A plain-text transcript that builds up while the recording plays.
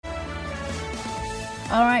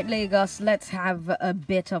All right, Lagos, let's have a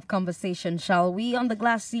bit of conversation, shall we? On the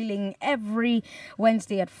glass ceiling every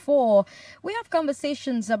Wednesday at 4, we have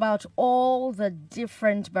conversations about all the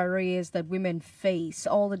different barriers that women face,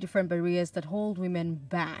 all the different barriers that hold women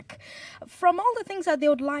back from all the things that they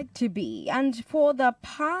would like to be. And for the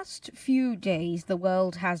past few days, the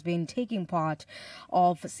world has been taking part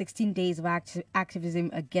of 16 days of activism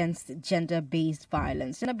against gender-based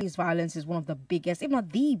violence. Gender-based violence is one of the biggest, if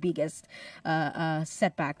not the biggest,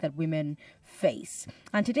 setback that women face.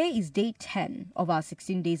 And today is day 10 of our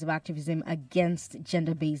 16 days of activism against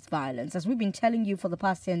gender-based violence. As we've been telling you for the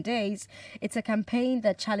past 10 days, it's a campaign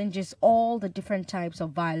that challenges all the different types of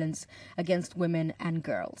violence against women and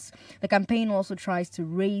girls. The campaign also tries to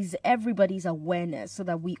raise everybody's awareness so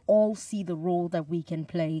that we all see the role that we can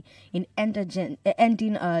play in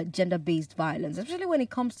ending gender-based violence, especially when it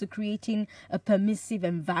comes to creating a permissive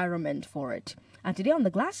environment for it. And today on the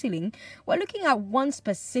glass ceiling, we're looking at one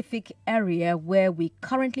specific area where we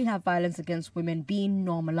currently have violence against women being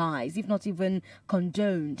normalized, if not even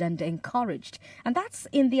condoned and encouraged. And that's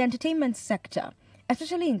in the entertainment sector,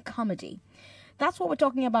 especially in comedy. That's what we're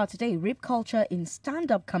talking about today, rape culture in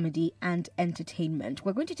stand-up comedy and entertainment.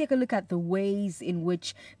 We're going to take a look at the ways in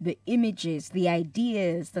which the images, the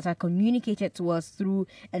ideas that are communicated to us through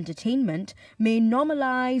entertainment may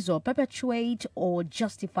normalize or perpetuate or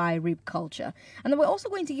justify rape culture. And then we're also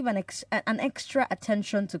going to give an extra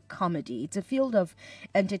attention to comedy. It's a field of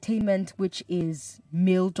entertainment which is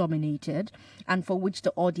male-dominated and for which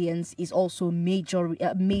the audience is also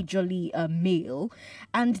majorly male.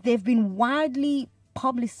 And they've been widely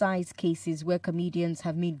publicized cases where comedians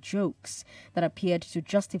have made jokes that appeared to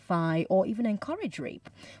justify or even encourage rape.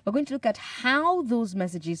 We're going to look at how those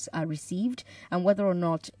messages are received and whether or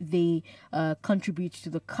not they contribute to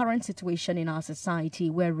the current situation in our society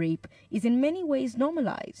where rape is in many ways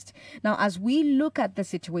normalized. Now, as we look at the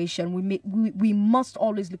situation, we must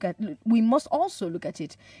also look at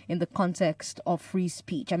it in the context of free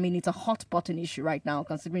speech. I mean, it's a hot button issue right now,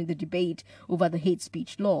 considering the debate over the hate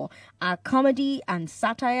speech law. Are comedy and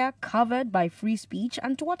satire covered by free speech,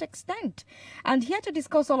 and to what extent? And here to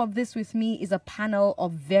discuss all of this with me is a panel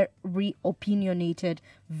of very opinionated,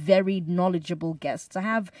 very knowledgeable guests. I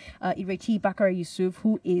have Ireti Bakare Yusuf,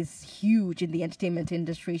 who is huge in the entertainment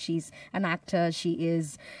industry. She's an actor, she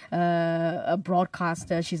is a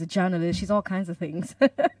broadcaster, she's a journalist, she's all kinds of things.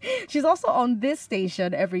 She's also on this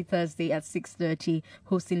station every Thursday at 6:30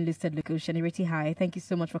 hosting Listed Locution. Ireti, hi. Thank you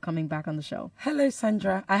so much for coming back on the show. Hello,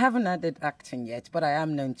 Sandra. I haven't added acting yet, but I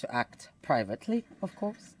am known to act privately, of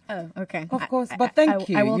course. Oh, okay. Of course, but thank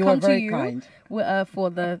you. I will you come are very to you kind. For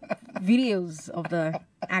the videos of the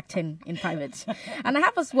acting in private. And I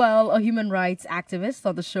have as well a human rights activist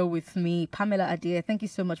on the show with me, Pamela Adair. Thank you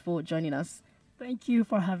so much for joining us. Thank you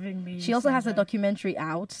for having me. She also has a documentary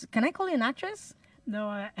out. Can I call you an actress? No,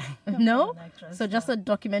 I'm no? not an actress, so just a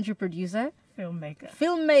documentary producer?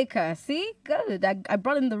 Filmmaker. See? Good. I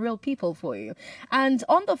brought in the real people for you. And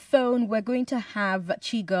on the phone, we're going to have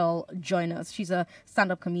Chi Girl join us. She's a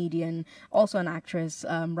stand-up comedian, also an actress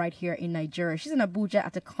right here in Nigeria. She's in Abuja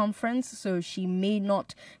at a conference, so she may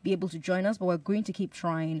not be able to join us, but we're going to keep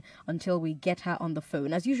trying until we get her on the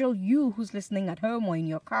phone. As usual, you who's listening at home or in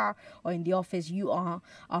your car or in the office, you are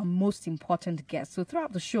our most important guest. So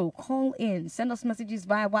throughout the show, call in, send us messages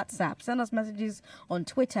via WhatsApp, send us messages on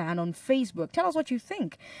Twitter and on Facebook. Tell us what you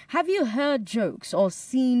think. Have you heard jokes or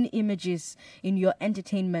seen images in your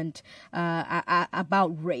entertainment about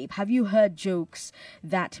rape? Have you heard jokes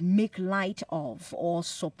that make light of or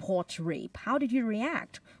support rape? How did you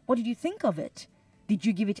react? What did you think of it? Did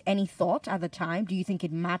you give it any thought at the time? Do you think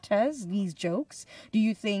it matters, these jokes? Do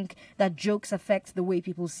you think that jokes affect the way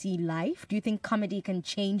people see life? Do you think comedy can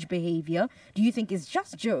change behavior? Do you think it's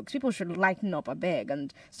just jokes? People should lighten up, I beg,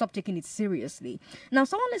 and stop taking it seriously. Now,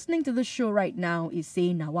 someone listening to the show right now is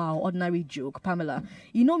saying, now, wow, ordinary joke. Pamela,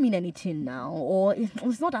 you don't mean anything now, or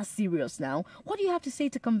it's not as serious now. What do you have to say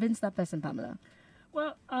to convince that person, Pamela?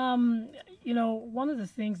 Well, one of the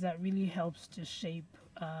things that really helps to shape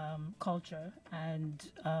culture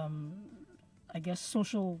and I guess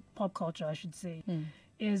social pop culture, I should say,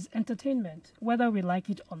 is entertainment, whether we like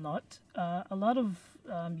it or not. A lot of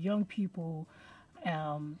young people,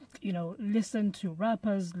 listen to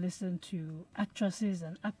rappers, listen to actresses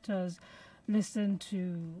and actors, listen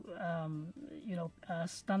to,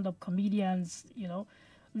 stand-up comedians,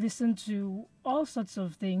 listen to all sorts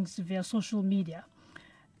of things via social media.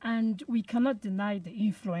 And we cannot deny the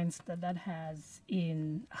influence that has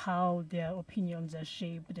in how their opinions are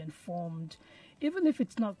shaped and formed even if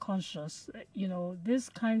it's not conscious, these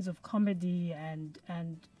kinds of comedy and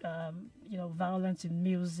violence in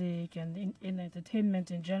music and in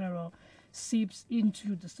entertainment in general seeps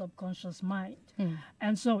into the subconscious mind.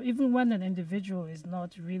 And so even when an individual is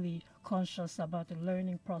not really conscious about the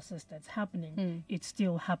learning process that's happening, it's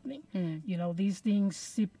still happening. These things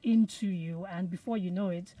seep into you, and before you know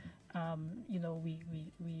it,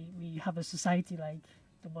 we have a society like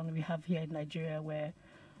the one we have here in Nigeria where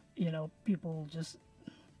people just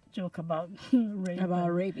joke about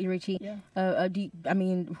rape. Richie. Yeah.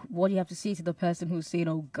 What do you have to say to the person who's saying,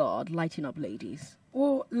 "Oh God, lighten up, ladies"?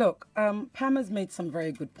 Well, look, Pam has made some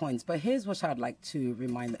very good points, but here's what I'd like to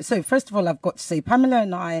remind them. So, first of all, I've got to say, Pamela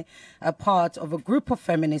and I are part of a group of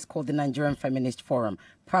feminists called the Nigerian Feminist Forum.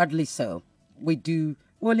 Proudly so.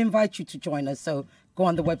 We'll invite you to join us. So, go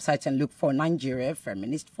on the website and look for Nigeria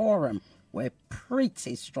Feminist Forum. We're a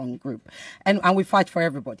pretty strong group. And we fight for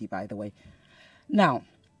everybody, by the way. Now,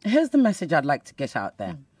 here's the message I'd like to get out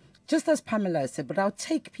there. Just as Pamela said, but I'll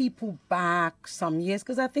take people back some years,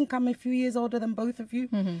 because I think I'm a few years older than both of you.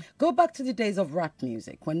 Go back to the days of rap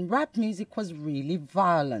music, when rap music was really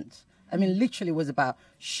violent. I mean, literally, it was about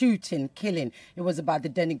shooting, killing. It was about the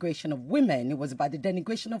denigration of women. It was about the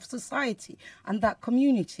denigration of society and that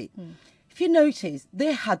community. If you notice,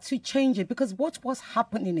 they had to change it, because what was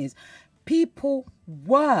happening is people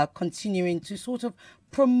were continuing to sort of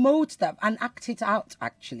promote that and act it out,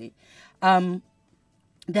 actually.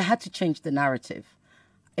 They had to change the narrative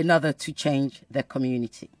in order to change their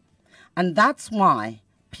community. And that's why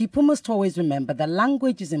people must always remember that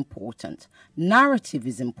language is important, narrative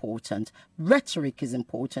is important, rhetoric is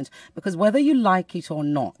important, because whether you like it or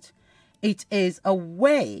not, it is a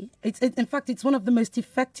way, in fact, it's one of the most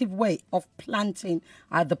effective way of planting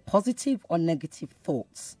either positive or negative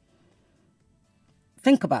thoughts.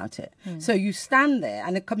 Think about it. So you stand there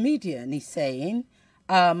and a comedian is saying,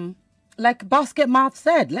 like Basket Mouth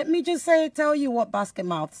said, let me just tell you what Basket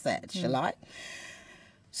Mouth said, shall I?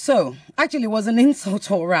 So, actually, it was an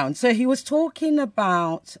insult all around. So he was talking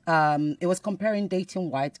about, it was comparing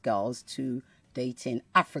dating white girls to dating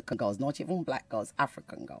African girls, not even black girls,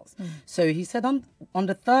 African girls. So he said on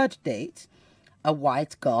the third date, a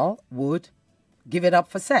white girl would give it up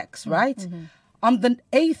for sex, right? On the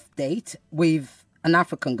 8th date with an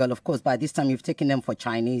African girl, of course, by this time you've taken them for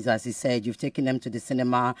Chinese, as he said, you've taken them to the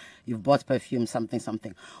cinema, you've bought perfume, something.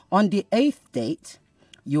 On the 8th date,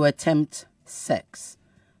 you attempt sex.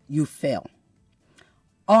 You fail.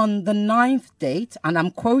 On the 9th date, and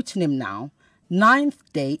I'm quoting him now, 9th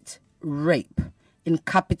date, rape, in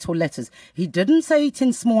capital letters. He didn't say it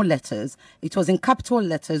in small letters. It was in capital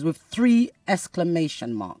letters with 3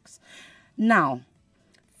 exclamation marks. Now,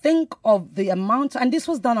 think of the amount, and this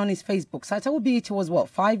was done on his Facebook site, albeit it was,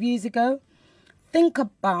 5 years ago? Think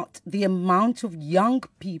about the amount of young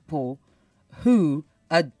people who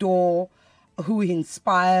adore, who he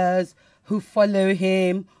inspires, who follow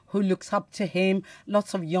him, who looks up to him,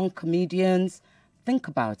 lots of young comedians. Think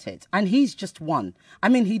about it. And he's just one. I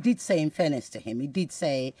mean, he did say, in fairness to him, he did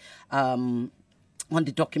say on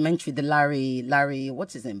the documentary, the Larry,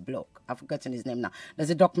 what's his name, Block? I've forgotten his name now. There's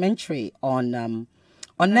a documentary on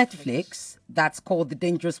Netflix that's called The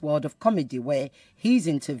Dangerous World of Comedy, where he's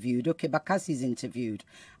interviewed, Bakassi is interviewed,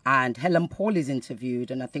 and Helen Paul is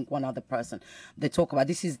interviewed, and I think one other person. They talk about,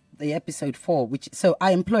 this is the episode 4, so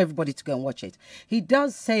I implore everybody to go and watch it. He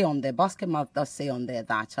does say on there, Basket Mouth does say on there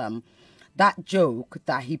that that joke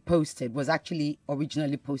that he posted was actually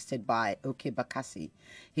originally posted by Bakassi.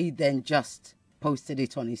 He then just posted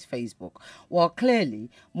it on his Facebook. Well, clearly,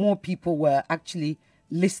 more people were actually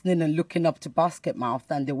listening and looking up to Basket Mouth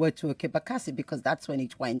than they were to Bakassi, because that's when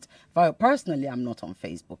it went viral. Personally, I'm not on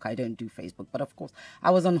Facebook. I don't do Facebook. But of course,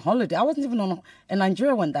 I was on holiday. I wasn't even in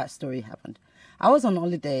Nigeria when that story happened. I was on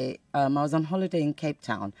holiday. I was on holiday in Cape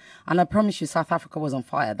Town. And I promise you, South Africa was on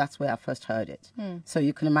fire. That's where I first heard it. So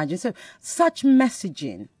you can imagine. So such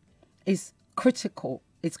messaging is critical.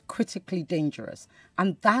 It's critically dangerous.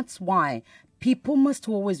 And that's why people must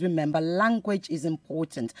always remember language is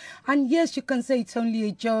important. And yes, you can say it's only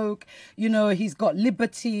a joke. He's got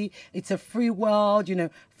liberty. It's a free world,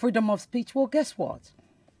 freedom of speech. Well, guess what?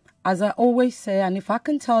 As I always say, and if I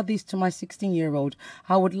can tell this to my 16-year-old,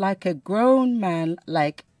 I would like a grown man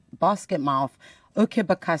like Basket Mouth,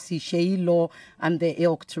 Bakassi, Sheyi Law, and their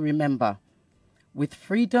ilk to remember. With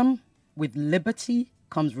freedom, with liberty,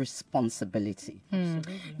 comes responsibility.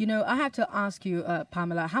 I had to ask you,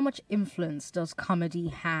 Pamela, how much influence does comedy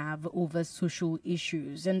have over social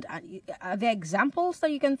issues? And are there examples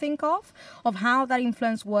that you can think of how that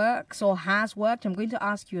influence works or has worked? I'm going to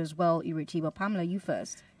ask you as well, Iriti, but Pamela, you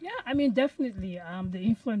first. Yeah, I mean, definitely, the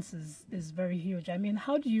influence is very huge. I mean,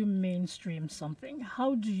 how do you mainstream something?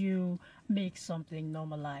 How do you make something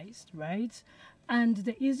normalized, right? And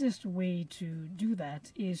the easiest way to do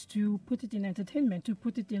that is to put it in entertainment, to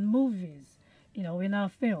put it in movies, in our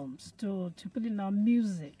films, to put it in our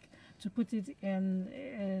music, to put it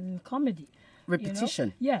in comedy.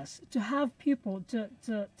 Repetition. Yes, to have people to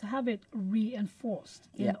have it reinforced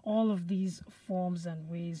in all of these forms and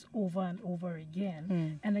ways over and over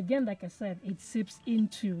again. And again, like I said, it seeps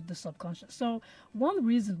into the subconscious. So one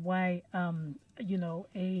reason why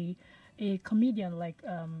a comedian like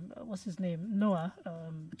what's his name, Noah,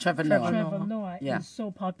 Trevor Noah. Trevor Noah is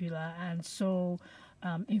so popular and so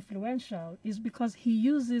influential is because he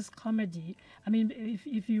uses comedy. I mean,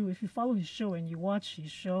 if you follow his show and you watch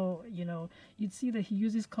his show, you'd see that he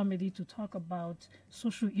uses comedy to talk about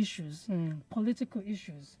social issues, political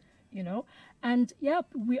issues, and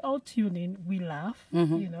we all tune in, we laugh,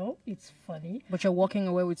 it's funny. But you're walking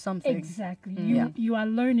away with something. Exactly. You are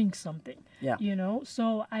learning something. Yeah.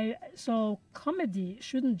 So comedy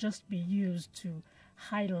shouldn't just be used to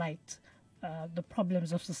highlight the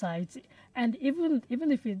problems of society. And even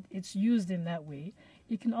if it's used in that way,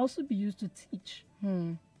 it can also be used to teach.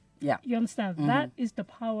 Yeah. You understand? That is the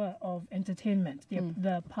power of entertainment,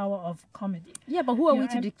 the power of comedy. Yeah, but who are we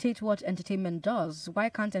to dictate what entertainment does? Why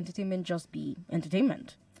can't entertainment just be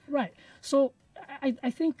entertainment? Right. So I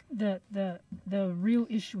think the real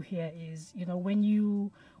issue here is, when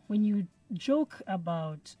you joke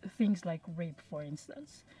about things like rape, for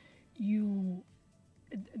instance,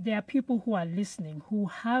 there are people who are listening who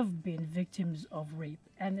have been victims of rape,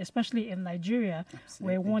 and especially in Nigeria,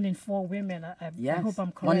 where 1 in 4 women, I hope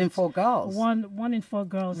I'm correct. 1 in 4 girls. One in 4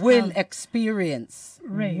 girls will have experience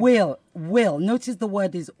rape. Will. Notice the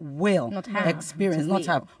word is will. Not have. Experience, not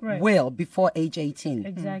have. Right. Will before age 18.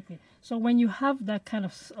 Exactly. So when you have that kind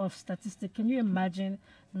of statistic, can you imagine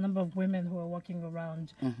the number of women who are walking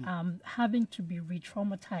around having to be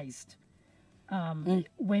re-traumatized?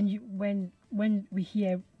 When we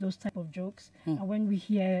hear those type of jokes and when we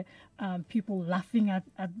hear people laughing at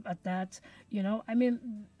that, I mean,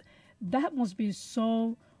 that must be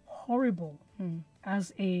so horrible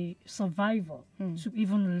as a survivor to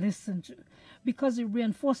even listen to, because it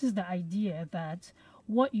reinforces the idea that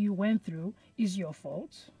what you went through is your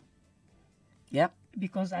fault. Yep.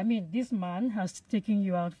 Because I mean, this man has taken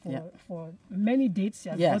you out for many dates. He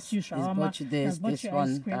has bought you shawarma. He's bought you this, this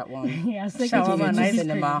one, that one. He has taken Shawarma you and to ice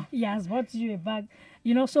cinema. cream. He has bought you a bag.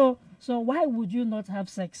 So why would you not have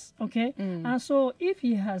sex? Okay, and so if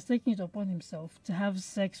he has taken it upon himself to have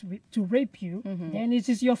sex to rape you, then it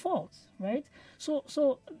is your fault, right? So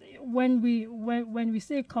when we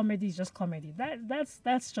say comedy is just comedy,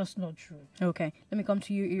 that's just not true. Okay, let me come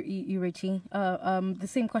to you, Ireti. The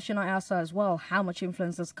same question I asked her as well. How much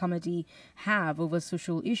influence does comedy have over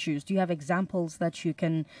social issues? Do you have examples that you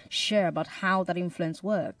can share about how that influence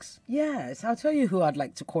works? Yes, I'll tell you who I'd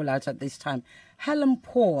like to call out at this time. Helen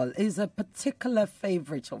Paul is a particular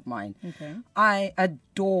favorite of mine. Okay. I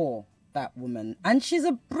adore that woman, and she's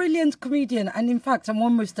a brilliant comedian, and in fact I'm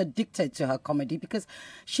almost addicted to her comedy because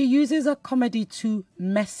she uses her comedy to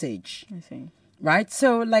message. I see. Right?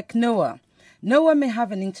 So like Noah may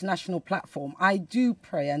have an international platform. I do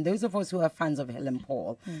pray, and those of us who are fans of Helen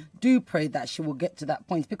Paul do pray that she will get to that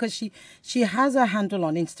point, because she has a handle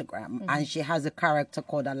on Instagram and she has a character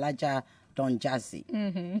called Elijah Don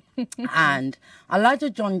Jazzy. And Elijah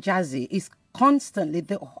John Jazzy is constantly,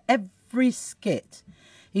 every skit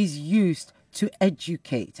is used to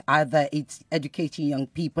educate. Either it's educating young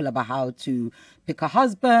people about how to pick a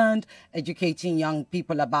husband, educating young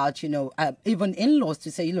people about, even in-laws,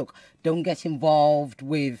 to say, look, don't get involved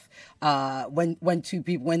with when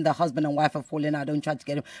the husband and wife are falling out, don't try to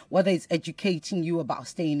get him. Whether it's educating you about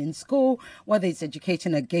staying in school, whether it's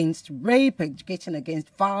educating against rape, educating against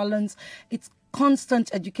violence, it's constant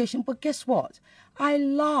education. But guess what? I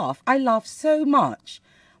laugh so much.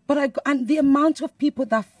 And the amount of people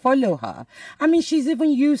that follow her, I mean, she's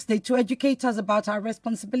even used it to educate us about our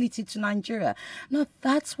responsibility to Nigeria. Now,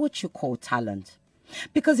 that's what you call talent.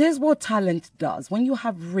 Because here's what talent does. When you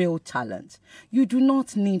have real talent, you do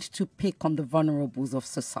not need to pick on the vulnerables of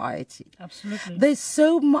society. Absolutely.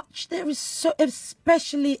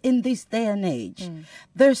 Especially in this day and age,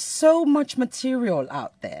 there's so much material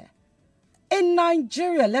out there. In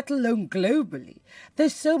Nigeria, let alone globally,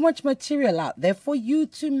 there's so much material out there for you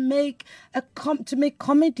to make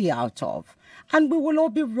comedy out of, and we will all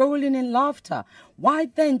be rolling in laughter. Why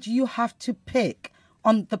then do you have to pick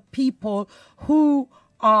on the people who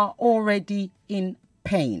are already in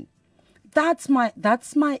pain? that's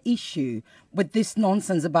my issue with this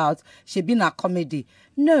nonsense about she being a comedy.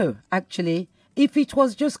 No, actually, if it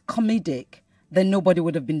was just comedic, then nobody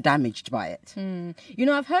would have been damaged by it. You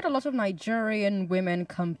know, I've heard a lot of Nigerian women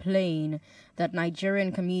complain that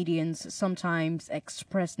Nigerian comedians sometimes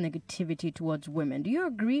express negativity towards women. Do you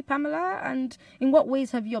agree, Pamela? And in what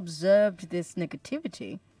ways have you observed this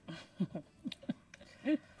negativity?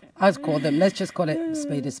 Let's just call it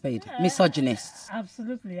spade a spade. Misogynists.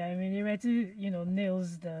 Absolutely. I mean, he already,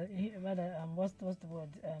 nails what's the word?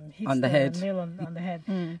 Hits on the head. Nail on the head.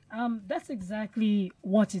 That's exactly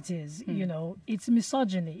what it is. It's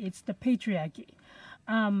misogyny. It's the patriarchy.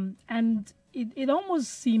 And it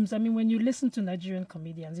almost seems, I mean, when you listen to Nigerian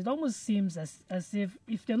comedians, it almost seems as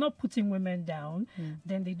if they're not putting women down,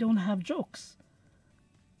 then they don't have jokes.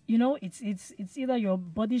 It's either you're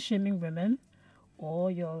body shaming women,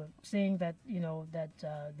 or you're saying that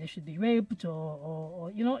they should be raped,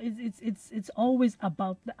 or it's always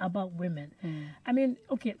about women. I mean,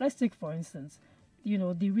 okay, let's take for instance,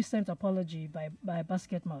 the recent apology by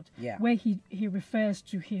Basketmouth, where he refers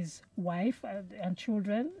to his wife and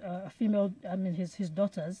children, female, I mean his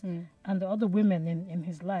daughters, and the other women in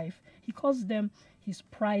his life. He calls them his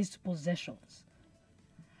prized possessions.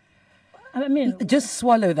 I mean, just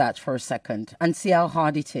swallow that for a second and see how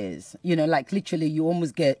hard it is. Like literally, you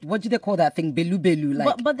almost get, what do they call that thing? Belu.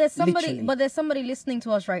 Like, but there's somebody, literally. Listening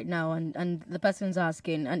to us right now, and the person's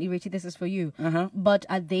asking, and Iriti, this is for you. But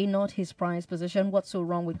are they not his prized possession? What's so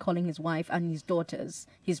wrong with calling his wife and his daughters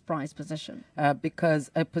his prized possession?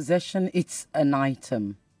 Because a possession, it's an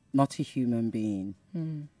item, not a human being.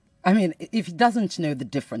 I mean, if he doesn't know the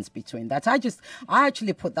difference between that, I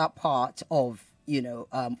actually put that part of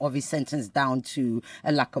his sentence down to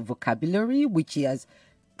a lack of vocabulary, which he has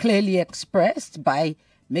clearly expressed by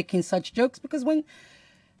making such jokes. Because when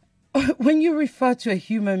you refer to a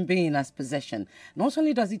human being as possession, not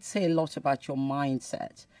only does it say a lot about your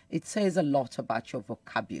mindset, it says a lot about your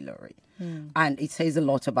vocabulary. And it says a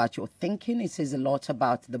lot about your thinking. It says a lot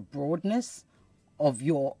about the broadness of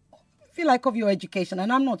your education.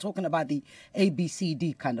 And I'm not talking about the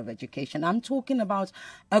ABCD kind of education. I'm talking about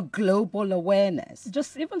a global awareness.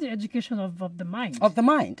 Just even the education of the mind. Of the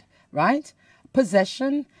mind, right?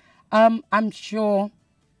 Possession. I'm sure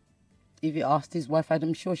if you asked his wife,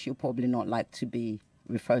 I'm sure she'll probably not like to be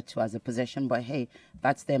referred to as a possession. But hey,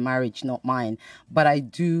 that's their marriage, not mine. But I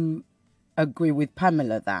do agree with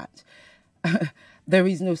Pamela that there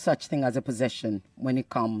is no such thing as a possession when it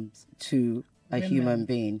comes to a human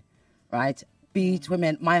being. Right? Be it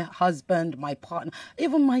women, my husband, my partner,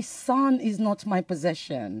 even my son is not my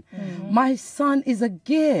possession. My son is a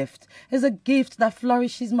gift. Is a gift that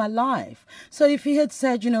flourishes my life. So if he had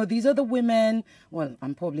said, these are the women, well,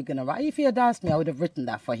 I'm probably going to write. If he had asked me, I would have written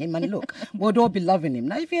that for him. And look, we'd all be loving him.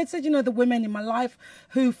 Now, if he had said, the women in my life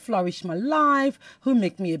who flourish my life, who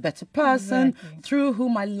make me a better person, through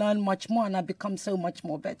whom I learn much more and I become so much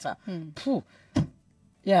more better.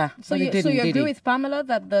 Yeah. So you agree with Pamela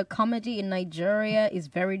that the comedy in Nigeria is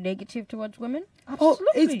very negative towards women? Absolutely.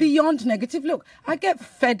 Oh, it's beyond negative. Look, I get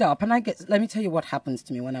fed up and let me tell you what happens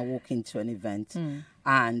to me when I walk into an event.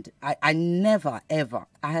 And I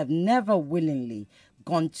have never willingly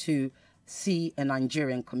gone to see a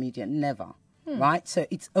Nigerian comedian. Never. Right? So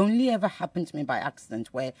it's only ever happened to me by accident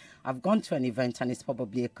where I've gone to an event and it's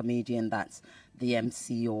probably a comedian that's the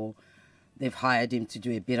MC, or they've hired him to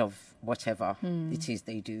do a bit of whatever it is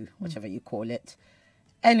they do, whatever you call it.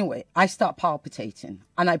 Anyway, I start palpitating.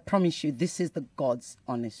 And I promise you, this is the God's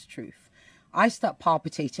honest truth. I start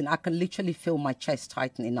palpitating. I can literally feel my chest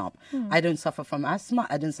tightening up. I don't suffer from asthma.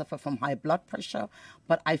 I don't suffer from high blood pressure.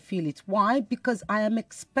 But I feel it. Why? Because I am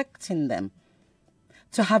expecting them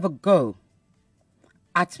to have a go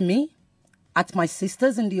at me, at my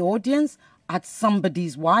sisters in the audience, at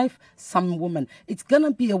somebody's wife, some woman. It's going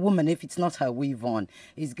to be a woman if it's not her weave on.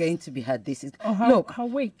 It's going to be her this. Look. Her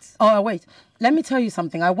weight. Oh, wait. Let me tell you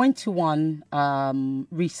something. I went to one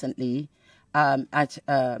recently at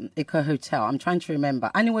Iko Hotel. I'm trying to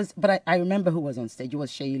remember. And I remember who was on stage. It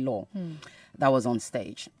was Shay Law that was on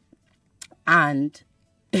stage. And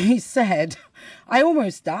he said, I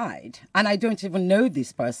almost died. And I don't even know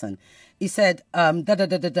this person. He said, Toke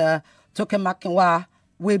Makinwa,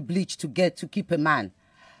 we bleach to keep a man.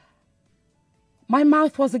 My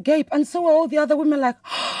mouth was agape, and so were all the other women like,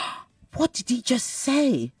 what did he just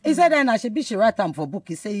say? He said, and I should be write down for a book.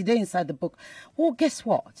 He said, they're inside the book. Well, guess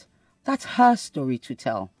what? That's her story to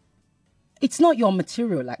tell. It's not your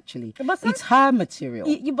material, actually. But it's her material.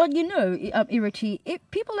 But Ireti,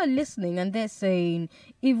 if people are listening and they're saying,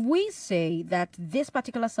 if we say that this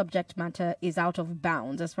particular subject matter is out of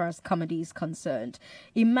bounds as far as comedy is concerned,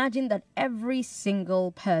 imagine that every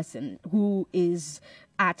single person who is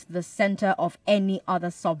at the center of any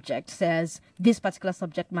other subject says this particular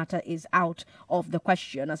subject matter is out of the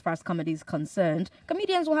question as far as comedy is concerned,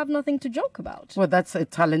 comedians will have nothing to joke about. Well, that's a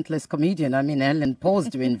talentless comedian. I mean, Helen Paul's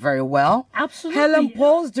doing very well. Absolutely. Helen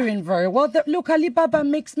Paul's doing very well. Look, Alibaba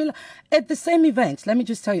makes me... At the same event, let me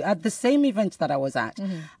just tell you, at the same event that I was at,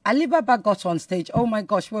 Alibaba got on stage. Oh my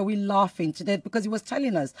gosh, were we laughing today because he was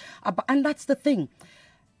telling us about... And that's the thing.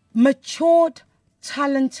 Matured,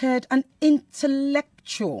 talented and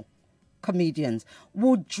intellectual comedians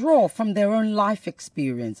will draw from their own life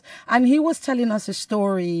experience. And he was telling us a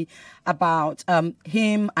story about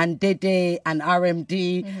him and Dede and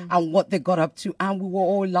RMD and what they got up to. And we were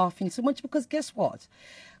all laughing so much because guess what?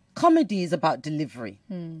 Comedy is about delivery,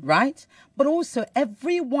 right? But also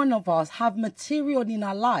every one of us have material in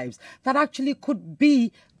our lives that actually could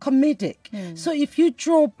be comedic. So if you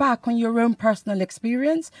draw back on your own personal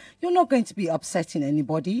experience, you're not going to be upsetting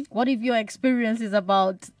anybody. What if your experience is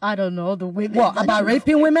about, I don't know, the women? What, about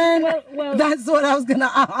raping women? Well, that's what I was going to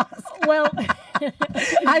ask. Well,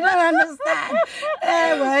 I don't understand.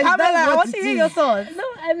 Anyway, Pamela, I want to hear your thoughts. no,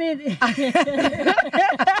 I mean,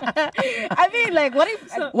 I mean, like, what if...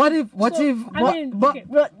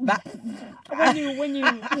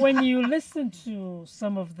 when you listen to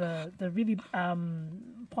some of the really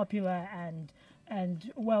popular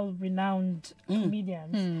and well-renowned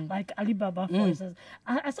comedians like Alibaba, for instance.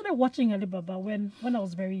 I started watching Alibaba when I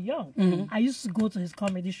was very young. I used to go to his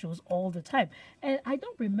comedy shows all the time, and I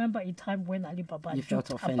don't remember a time when Alibaba felt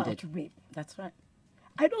joked offended about rape. That's right.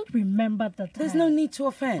 I don't remember that time. There's no need to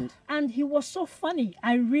offend. And he was so funny.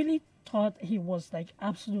 I really thought he was like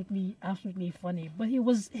absolutely funny, but he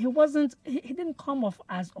didn't come off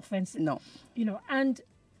as offensive. No. And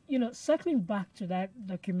circling back to that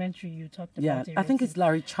documentary you talked about. Yeah, I think it's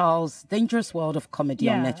Larry Charles' Dangerous World of Comedy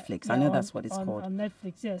on Netflix. I know that's what it's called. On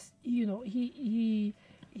Netflix, yes.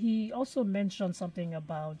 He also mentioned something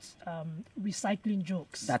about recycling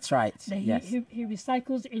jokes. That's right. Yes. He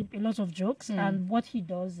recycles a lot of jokes, and what he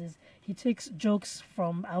does is he takes jokes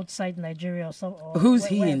from outside Nigeria or some. Or Who's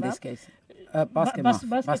he wherever. in this case?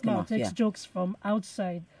 Basketball takes jokes from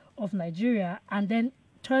outside of Nigeria and then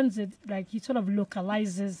turns it, like he sort of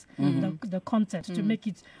localizes the content to make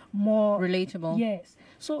it more relatable. Yes.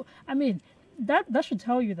 So I mean that should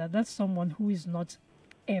tell you that that's someone who is not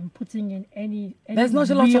putting in any there's not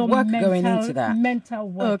a lot of work going into that mental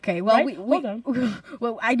work. Okay, well, right? hold on.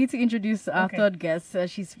 Well, I need to introduce our third guest.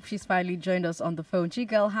 She's finally joined us on the phone.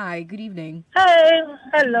 Chigel, hi, good evening. Hi,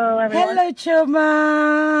 hello everyone. Hello,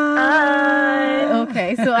 Choma. Hi.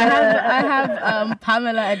 Okay, so I have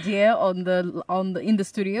Pamela Adia in the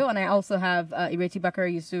studio, and I also have Ireti Bakar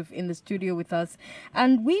Yusuf in the studio with us,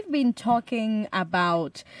 and we've been talking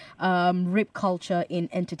about rape culture in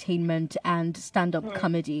entertainment and stand-up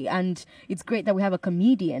comedy. And it's great that we have a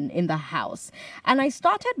comedian in the house. And I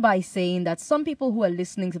started by saying that some people who are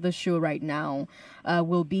listening to the show right now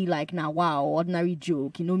will be like, now, wow, ordinary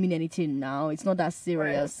joke. You don't mean anything now. It's not that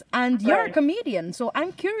serious. Right. And you're a comedian. So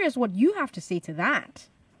I'm curious what you have to say to that.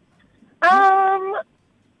 Well,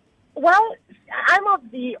 I'm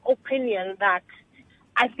of the opinion that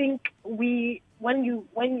I think when you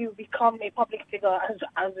become a public figure,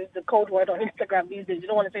 as is the code word on Instagram these days, you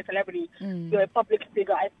don't want to say celebrity, you're a public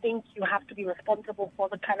figure. I think you have to be responsible for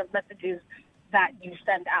the kind of messages that you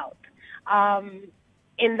send out.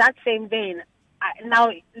 In that same vein, I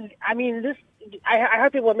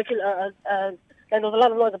heard people were making there was a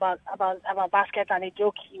lot of noise about basket and a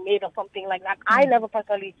joke he made or something like that. I never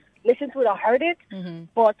personally listened to it or heard it,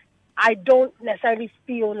 but I don't necessarily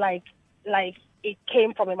feel like it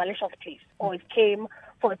came from a malicious place or it came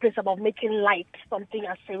from a place about making light something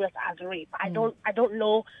as serious as rape. I don't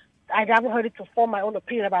know. I haven't heard it to form my own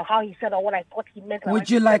opinion about how he said or what I thought he meant. Would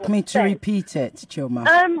you like me to repeat it, Choma?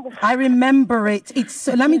 I remember it.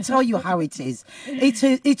 Let me tell you how it is.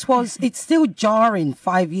 It's still jarring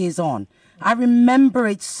 5 years on. I remember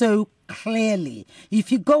it so clearly.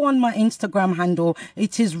 If you go on my Instagram handle,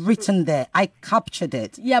 it is written there. I captured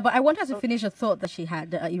it. Yeah, but I want her to finish a thought that she had.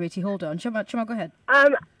 Ireti, hold on. Choma, go ahead.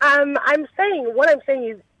 What I'm saying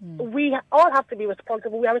is we all have to be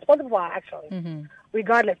responsible. We are responsible for our actions,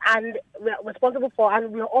 regardless. And we are responsible for,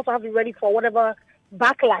 and we also have to be ready for whatever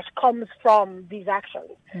backlash comes from these actions.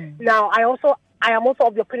 Now, I am also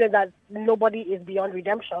of the opinion that nobody is beyond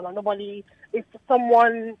redemption, or nobody, if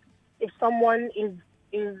someone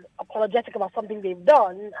is apologetic about something they've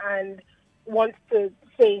done and wants to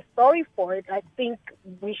say sorry for it, I think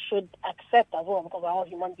we should accept as well because we're all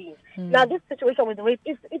human beings. Now, this situation with rape,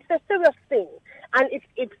 it's a serious thing, and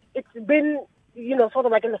it's been, you know, sort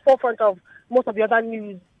of like in the forefront of most of the other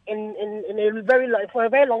news for a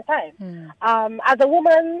very long time. As a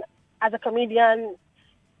woman, as a comedian,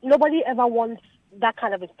 nobody ever wants that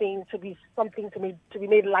kind of a thing to be something to be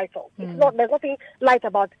made light of. It's not. There's nothing light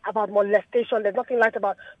about molestation. There's nothing light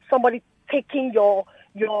about somebody taking your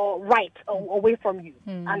right away from you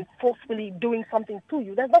and forcefully doing something to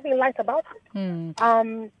you. There's nothing light about it.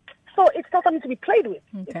 So it's not something to be played with.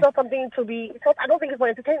 Okay. It's not something to be. I don't think it's for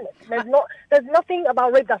entertainment. There's nothing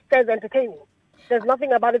about rape that says entertaining. There's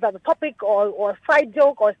nothing about it as a topic or a side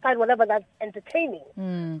joke or a side whatever that's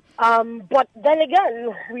entertaining. But then again,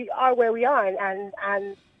 we are where we are,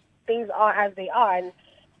 and things are as they are. And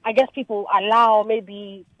I guess people allow,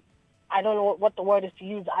 maybe, I don't know what the word is to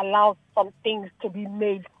use, allow some things to be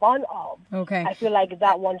made fun of. Okay. I feel like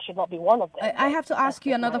that one should not be one of them. I have to ask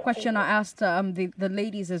you another question I asked the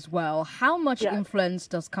ladies as well. How much influence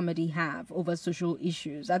does comedy have over social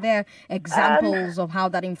issues? Are there examples of how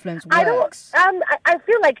that influence works? I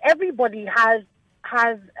feel like everybody has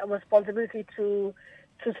a responsibility to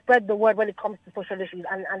spread the word when it comes to social issues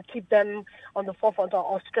and keep them on the forefront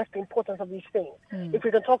or stress the importance of these things. If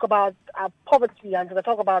we can talk about poverty and we can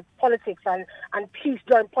talk about politics and peace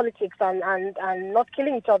during politics and not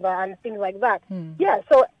killing each other and things like that. Yeah,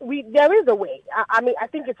 so there is a way. I mean, I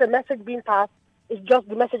think it's a message being passed. It's just,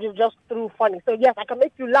 the message is just through funny. So yes, I can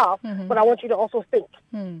make you laugh, but I want you to also think.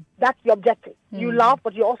 That's the objective. You laugh,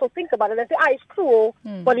 but you also think about it and say, it's true,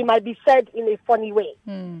 but it might be said in a funny way.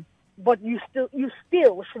 But you still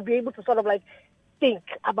should be able to sort of like think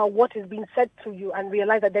about what is being said to you and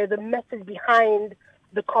realize that there's a message behind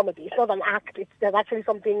the comedy. It's not an act. There's actually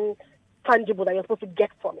something tangible that you're supposed to get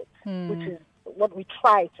from it, which is what we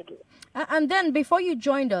try to do. And then before you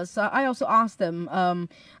joined us, I also asked them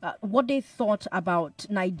what they thought about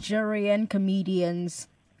Nigerian comedians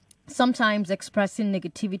sometimes expressing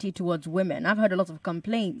negativity towards women. I've heard a lot of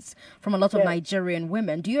complaints from a lot of Nigerian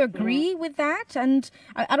women. Do you agree with that? And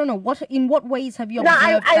I don't know, in what ways have you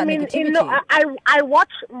observed that negativity? I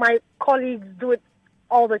watch my colleagues do it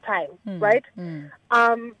all the time, right?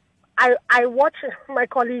 I watch my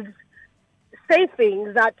colleagues say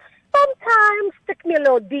things that sometimes stick me a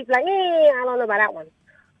little deep, like, I don't know about that one.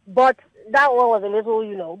 But that one was a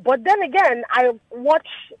little, But then again, I watch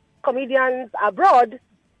comedians abroad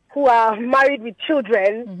who are married with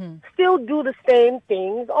children still do the same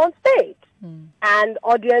things on stage. And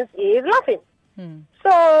audience is laughing.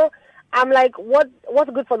 So I'm like,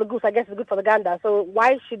 what's good for the goose, I guess is good for the gander. So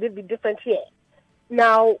why should it be different here?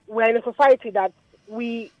 Now, we're in a society that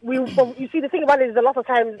you see, the thing about it is a lot of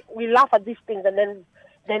times we laugh at these things and then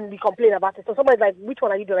we complain about it. So somebody's like, which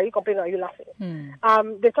one are you doing? Are you complaining or are you laughing?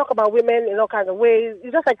 They talk about women in all kinds of ways.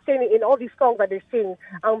 It's just like saying it in all these songs that they sing.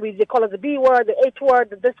 And they call it the B word, the H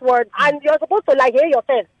word, this word. And you're supposed to like hear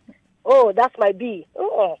yourself. Oh, that's my B.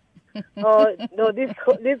 Oh, no, this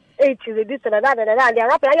H is a this and that and that. And they're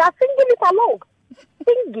rapping. And you're singing it along.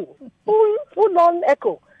 Singing. Full on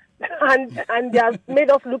echo. And they have made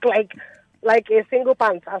us look like a single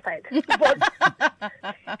pants outside.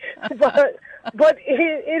 But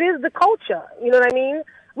it is the culture, you know what I mean?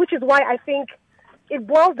 Which is why I think it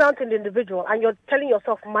boils down to the individual, and you're telling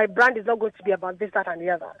yourself, my brand is not going to be about this, that, and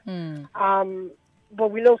the other.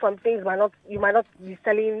 But we know some things you might not be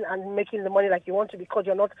selling and making the money like you want to because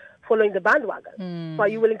you're not following the bandwagon. So are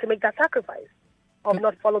you willing to make that sacrifice of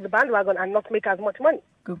not follow the bandwagon and not make as much money?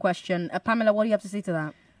 Good question. Pamela, what do you have to say to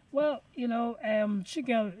that? Well,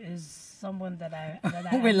 Chigel is someone that I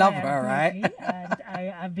we love her, right? And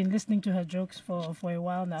I've been listening to her jokes for a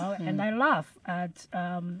while now, and I laugh at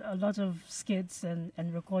a lot of skits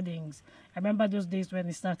and recordings. I remember those days when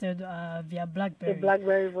it started via BlackBerry. The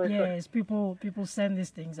BlackBerry version. Yes, people send these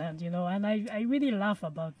things, and and I really laugh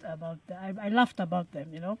about I laughed about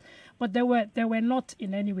them, but they were not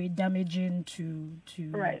in any way damaging to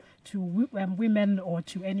women or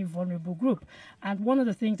to any vulnerable group. And one of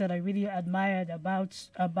the things that I really admired about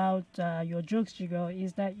your jokes, Jigo,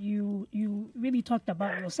 is that you really talked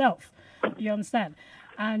about yourself. You understand,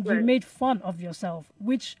 and you made fun of yourself,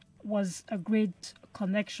 which was a great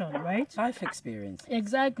connection, right? Life experience.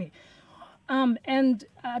 Exactly. And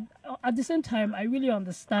at the same time, I really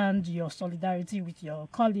understand your solidarity with your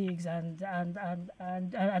colleagues and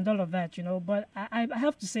all of that, But I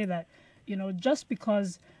have to say that, just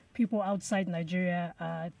because people outside Nigeria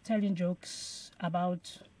are telling jokes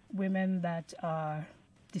about women that are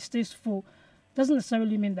distasteful doesn't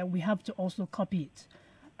necessarily mean that we have to also copy it.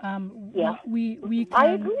 Yeah. we I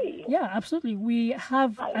can, agree. yeah, absolutely, we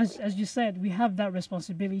have, I as you said, we have that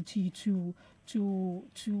responsibility to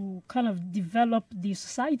kind of develop the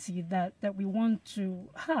society that we want to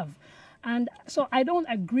have. And so I don't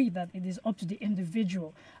agree that it is up to the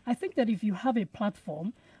individual. I think that if you have a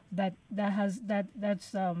platform that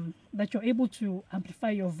you're able to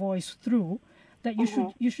amplify your voice through, that you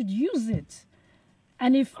should use it.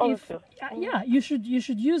 And if yeah, you should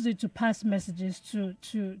use it to pass messages,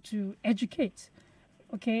 to educate.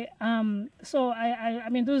 Okay. So I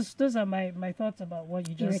mean, those are my thoughts about what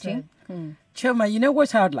you just said. Choma, you know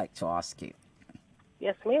what I'd like to ask you?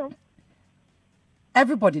 Yes, ma'am.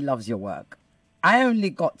 Everybody loves your work. I only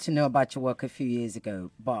got to know about your work a few years ago,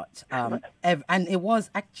 but and it was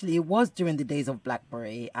during the days of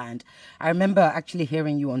BlackBerry, and I remember actually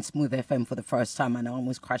hearing you on Smooth FM for the first time, and I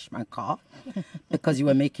almost crashed my car because you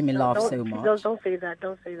were making me laugh so much. Don't say that.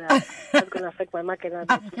 Don't say that. That's going to affect my market.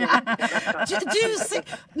 Do you see?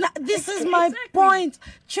 This is my point,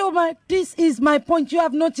 Choma. This is my point. You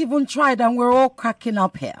have not even tried, and we're all cracking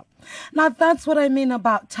up here. Now, that's what I mean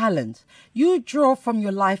about talent. You draw from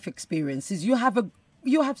your life experiences. You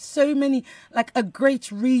have so many, like a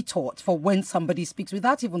great retort for when somebody speaks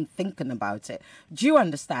without even thinking about it. Do you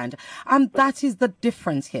understand? And that is the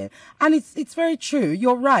difference here. And it's very true.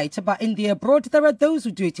 You're right about in the abroad. There are those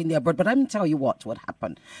who do it in the abroad. But let me tell you what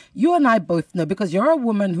happened. You and I both know, because you're a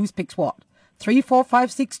woman who speaks what? 3, 4,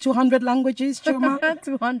 5, 6, 200 languages, Chuma?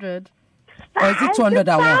 200. Or is it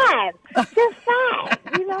 201? Just five,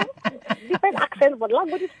 you know, different accents, but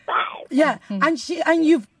language is five. Yeah, and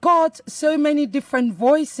you've got so many different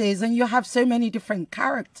voices, and you have so many different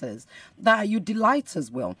characters that you delight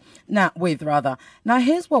as well. Now,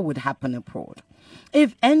 here's what would happen abroad.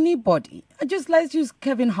 If anybody, let's use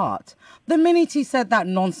Kevin Hart. The minute he said that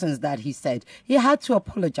nonsense that he said, he had to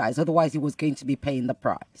apologize, otherwise he was going to be paying the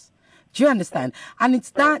price. Do you understand? And it's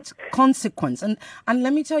that consequence. And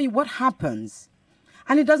let me tell you what happens.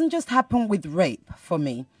 And it doesn't just happen with rape for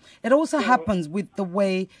me. It also happens with the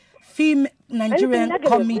way Nigerian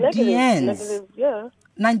comedians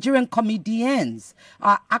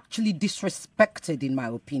are actually disrespected, in my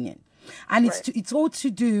opinion. And it's all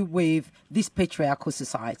to do with this patriarchal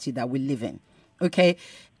society that we live in. Okay?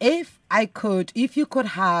 If you could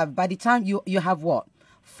have, by the time you have what?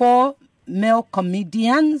 4 male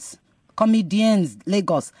comedians,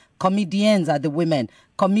 Lagos. Comedians are the women.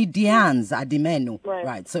 Comedians are the men.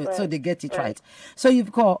 Right. So they get it right. So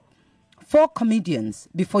you've got 4 comedians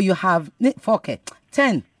before you have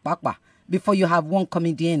 10 before you have 1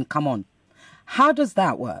 comedian. Come on. How does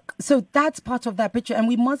that work? So that's part of that picture, and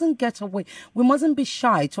we mustn't get away. We mustn't be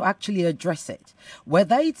shy to actually address it.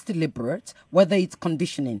 Whether it's deliberate, whether it's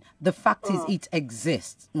conditioning, the fact is it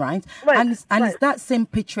exists, right? And it's that same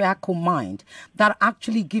patriarchal mind that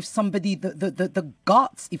actually gives somebody the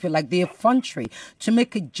guts, if you like, the effrontery to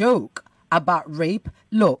make a joke about rape.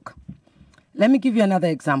 Look, let me give you another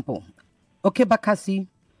example. Okay, Bakassi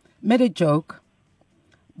made a joke.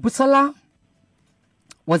 Busala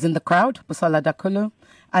was in the crowd, Busala Dakolo,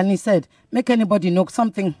 and he said, make anybody know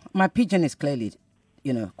something. My pigeon is clearly,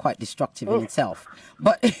 quite destructive in itself.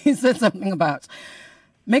 But he said something about,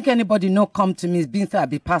 make anybody know come to me, it's been there, I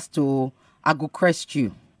be passed to, I go crest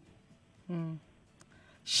you.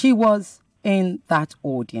 She was in that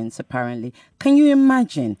audience, apparently. Can you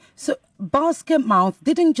imagine? So Basket Mouth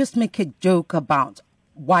didn't just make a joke about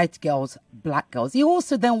white girls, black girls. He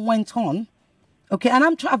also then went on. Okay, and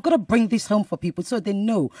I've got to bring this home for people so they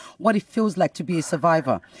know what it feels like to be a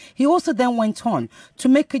survivor. He also then went on to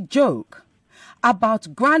make a joke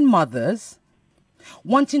about grandmothers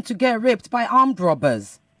wanting to get raped by armed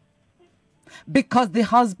robbers because the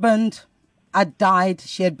husband had died.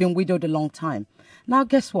 She had been widowed a long time. Now,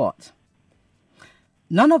 guess what?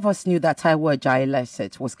 None of us knew that Taiwo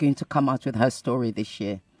Ajayi was going to come out with her story this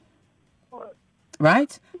year.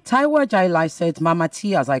 Right? Taiwo Ajayi, Mama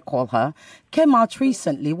T, as I call her, came out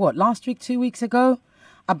recently, last week, 2 weeks ago,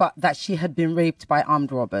 about that she had been raped by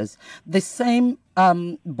armed robbers. The same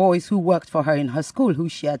boys who worked for her in her school, who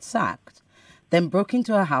she had sacked, then broke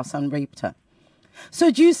into her house and raped her.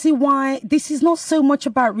 So do you see why this is not so much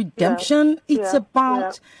about redemption? It's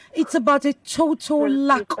about a total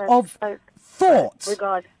lack of thought.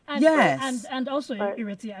 Regard. And also,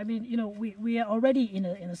 Ireti, I mean, we are already in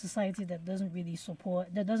a society that doesn't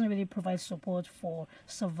really provide support for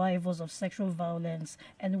survivors of sexual violence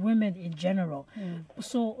and women in general.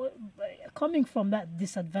 So coming from that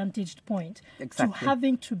disadvantaged point Exactly. to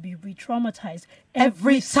having to be re-traumatized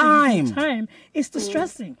Every single time. time is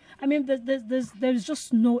distressing. I mean, there's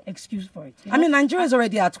just no excuse for it. you I know? mean, Nigeria is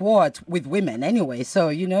already at war with women anyway, so,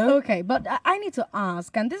 Okay, but I need to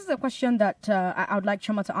ask, and this is a question that I would like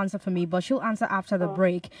Choma to answer for me, but she'll answer after the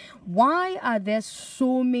break. Why are there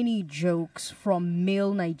so many jokes from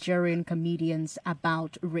male Nigerian comedians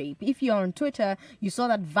about rape? If you're on Twitter, you saw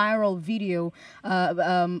that viral video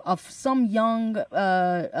of some young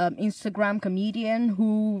Instagram comedian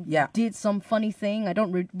who did some funny thing. I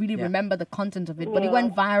don't really remember the content of it, but it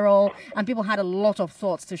went viral, and people had a lot of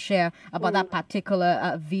thoughts to share about that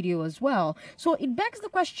particular video as well. So it begs the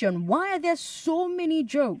question, why are there so many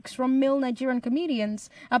jokes from male Nigerian comedians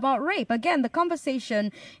about rape? Again, the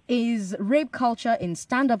conversation is rape culture in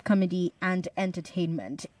stand-up comedy and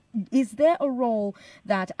entertainment. Is there a role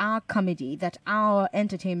that our comedy, that our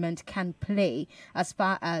entertainment can play as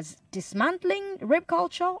far as dismantling rape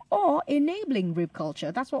culture or enabling rape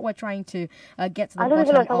culture? That's what we're trying to get to the I don't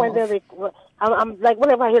even bottom understand why of. I'm like,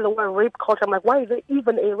 whenever I hear the word rape culture, I'm like, why is it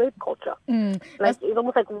even a rape culture? Like, it's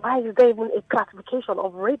almost like, why is there even a classification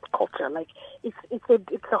of rape culture? Like, it's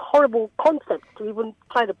a horrible concept to even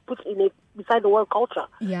try to put in it beside the word culture.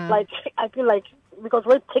 Yeah. Like, I feel like because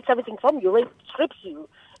rape takes everything from you, rape strips you.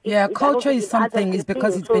 Culture is something, is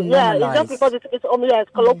because it's been yeah, normalized. it's just because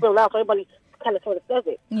it's colloquial now, so everybody kind of sort of says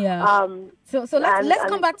it. Yeah. So let's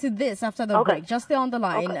come back to this after the Okay. break. Just stay on the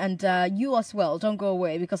line, and you as well. Don't go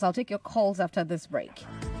away because I'll take your calls after this break.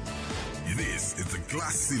 This is the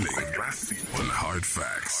Glass Ceiling on Hard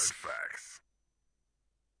Facts.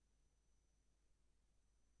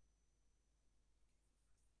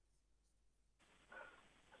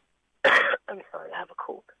 I'm sorry, I have a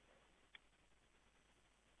cold.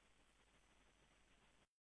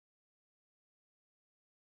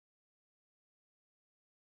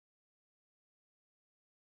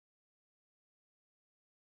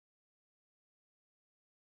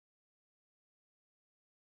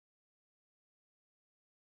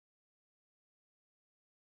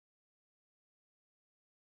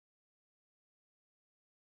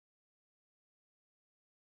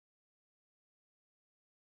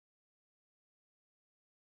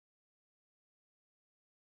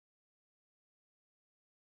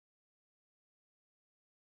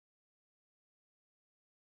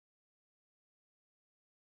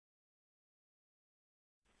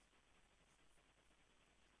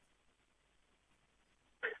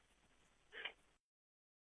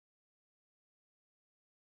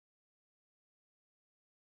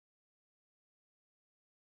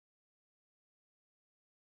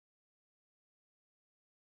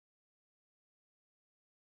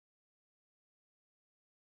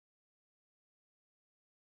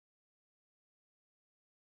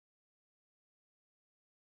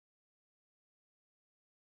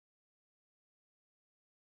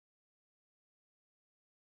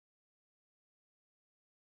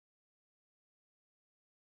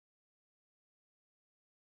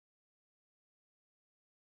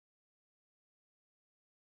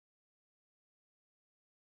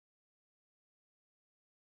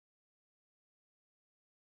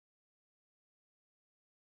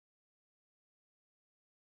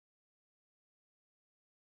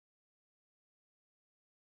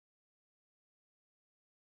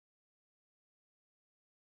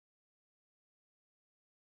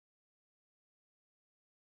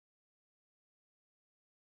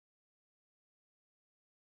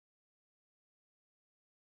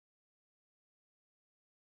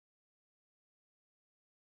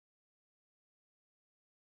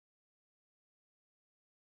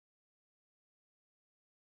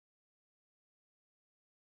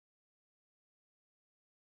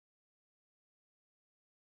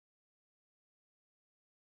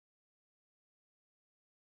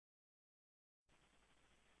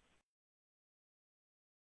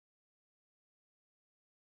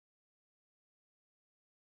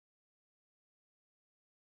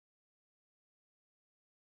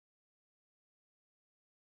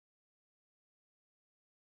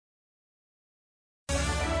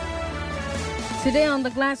 Today on the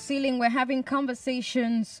Glass Ceiling, we're having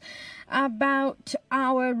conversations about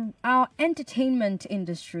our entertainment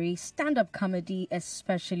industry, stand-up comedy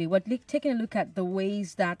especially. We're taking a look at the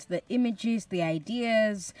ways that the images, the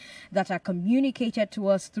ideas that are communicated to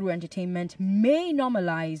us through entertainment may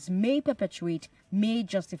normalize, may perpetuate, may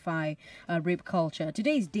justify rape culture.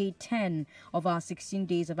 Today is day 10 of our 16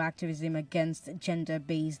 days of activism against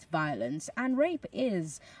gender-based violence, and rape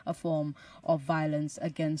is a form of violence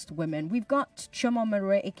against women. We've got Choma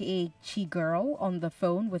Mere, aka Chi Girl, on the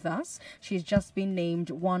phone with us. She's just been named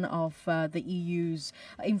one of the EU's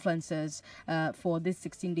influencers for this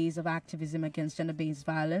 16 days of activism against gender-based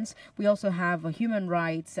violence. We also have a human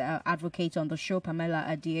rights advocate on the show, Pamela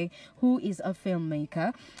Adie, who is a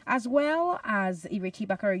filmmaker, as well as Ireti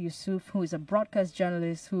Bakara Yusuf, who is a broadcast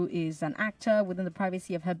journalist, who is an actor within the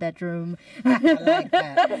privacy of her bedroom. I like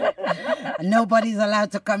that. Nobody's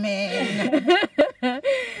allowed to come in.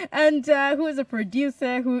 And who is a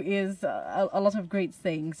producer, who is a lot of great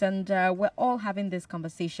things. And we're all having this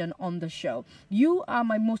conversation on the show. You are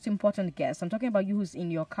my most important guest. I'm talking about you who's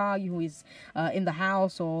in your car, you who is in the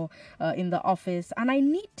house or in the office. And I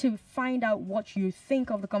need to find out what you think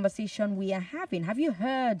of the conversation we are having. Have you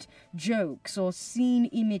heard jokes or seen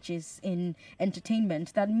images in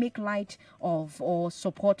entertainment that make light of or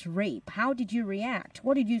support rape? How did you react?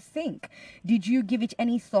 What did you think? Did you give it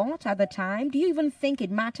any thought at the time? Do you even think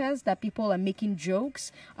it matters that people are making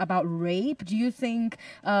jokes about rape? Do you think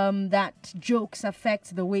that jokes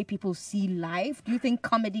affect the way people see life? Do you think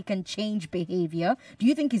comedy can change behavior? Do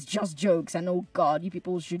you think it's just jokes and oh God, you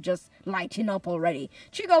people should just lighten up already?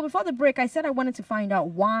 Chico, before the break, I said I wanted to find out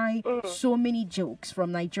why so many jokes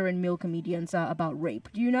from Nigerian male comedians are about rape.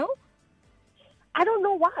 Do you know? I don't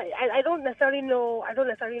know why. I don't necessarily know. I don't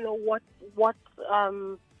necessarily know what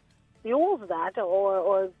fuels that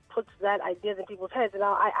or puts that ideas in people's heads.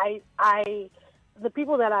 Now, the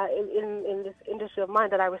people that are in this industry of mine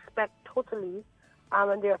that I respect totally,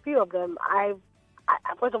 and there are a few of them.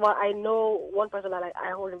 First of all, I know one person that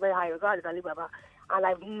I hold in very high regard is Ali Baba, and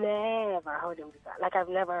I've never heard him do that. Like, I've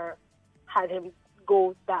never had him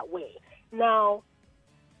go that way. Now,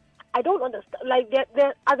 I don't understand. Like,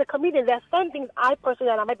 there, as a comedian, there are some things I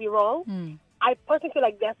personally, and I might be wrong, I personally feel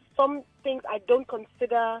like there's some things I don't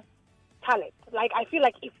consider talent. Like, I feel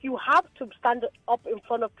like if you have to stand up in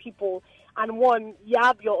front of people and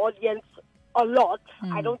yab your audience a lot,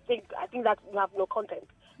 I think that you have no content.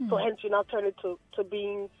 So hence you now turn it to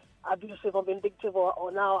being abusive or vindictive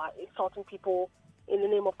or now insulting people in the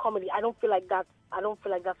name of comedy. I don't feel like that's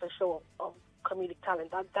a show of comedic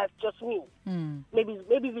talent. That's just me.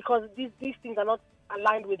 Maybe because these things are not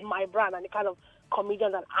aligned with my brand and the kind of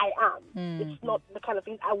comedian that I am. It's not the kind of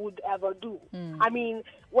thing I would ever do. I mean,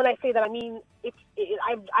 when I say that, I mean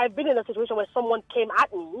I've been in a situation where someone came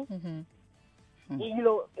at me, you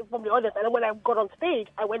know, from the audience, and then when I got on stage,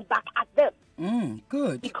 I went back at them.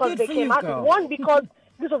 Good. Because Good they for came you, at me. girl. One, because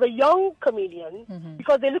this was a young comedian,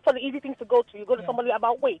 because they look for the easy things to go to. You go to somebody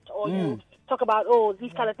about weight, or you talk about,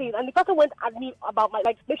 these kind of things. And the person went at me about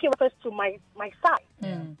making reference to my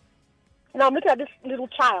size. Now I'm looking at this little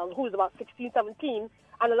child who is about 16, 17,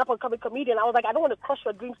 and an up-and-coming comedian. I was like, I don't want to crush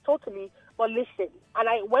your dreams totally, but listen. And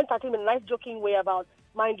I went at him in a nice joking way about,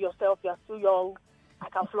 mind yourself, you're still young, I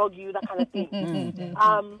can flog you, that kind of thing.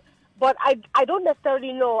 But I don't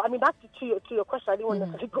necessarily know. I mean, back to your question, I didn't want to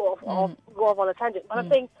necessarily go off on a tangent. But I'm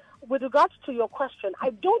saying, with regards to your question,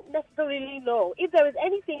 I don't necessarily know if there is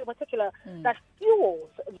anything in particular that fuels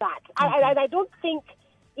that. I don't think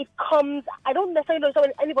it comes. I don't necessarily know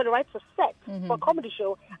if anybody writes a set for a comedy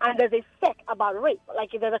show and there's a set about rape.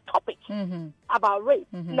 Like, if there's a topic about rape.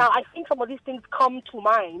 Now, I think some of these things come to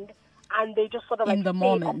mind and they just sort of in the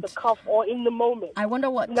moment, off the cuff or in the moment. I wonder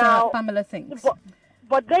what Pamela thinks.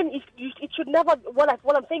 But then it should never. What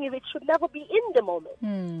I'm saying is, it should never be in the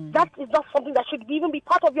moment. That is not something that should even be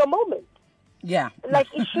part of your moment. Yeah. Like,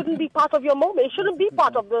 it shouldn't be part of your moment. It shouldn't be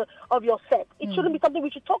part of your set. It shouldn't be something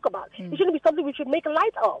we should talk about. It shouldn't be something we should make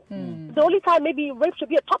light of. The only time maybe rape should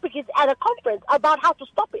be a topic is at a conference about how to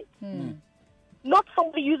stop it. Not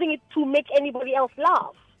somebody using it to make anybody else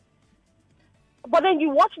laugh. But then you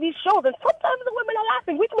watch these shows and sometimes the women are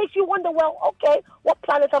laughing, which makes you wonder, well, okay, what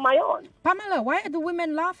planet am I on? Pamela, why are the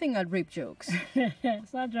women laughing at rape jokes?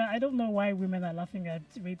 Sandra, I don't know why women are laughing at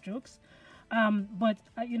rape jokes. But,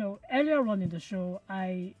 you know, earlier on in the show,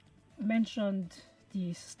 I mentioned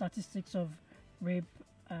the statistics of rape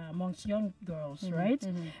amongst young girls, right?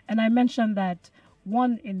 And I mentioned that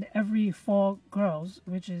 1 in every 4 girls,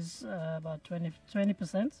 which is about 20%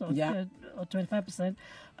 or 25%,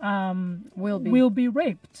 will be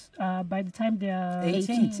raped by the time they are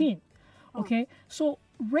 18. Okay, so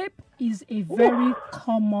rape is a very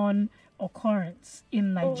common occurrence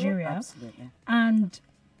in Nigeria, Absolutely. and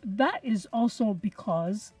that is also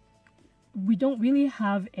because we don't really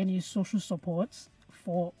have any social supports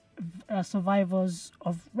for survivors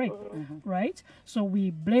of rape, right? So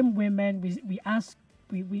we blame women. We ask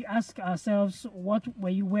ourselves, what were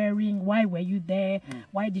you wearing? Why were you there?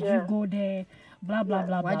 Why did you go there? Blah blah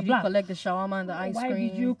blah Why blah did blah. you collect the shawarma and the ice Why cream?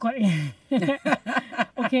 did you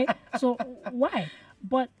okay, so why?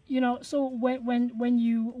 But you know, so when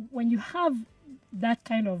you have that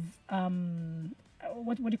kind of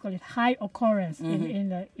what do you call it, high occurrence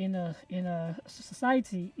in a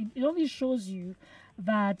society, it only shows you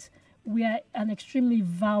that we are an extremely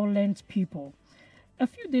violent people. A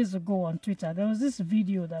few days ago on Twitter, there was this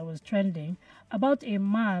video that was trending about a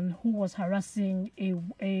man who was harassing a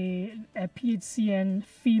PHCN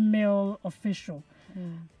female official.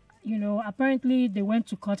 You know, apparently they went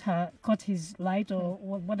to cut his light or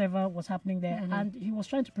whatever was happening there, and he was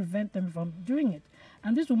trying to prevent them from doing it.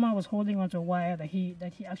 And this woman was holding onto a wire that he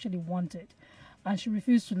actually wanted, and she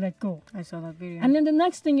refused to let go. I saw that video. And then the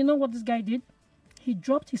next thing, you know what this guy did? He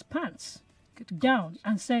dropped his pants down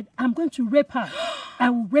and said, "I'm going to rape her.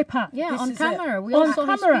 I will rape her." Yeah, This on is camera. it. We all On saw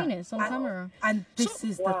camera. his penis on camera. And this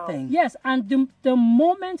is the thing. Yes, and the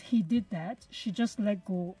moment he did that, she just let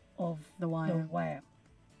go of The wire.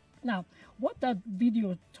 Now, what that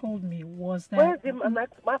video told me was Where's that him? And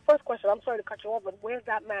that's my first question. I'm sorry to cut you off, but where's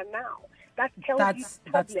that man now? That tells you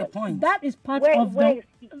That's the point. that is part Where- of where the is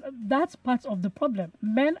he? that's part of the problem.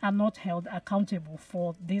 Men are not held accountable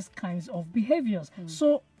for these kinds of behaviors.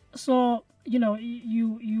 So you know,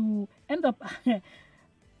 you end up.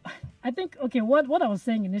 I think what I was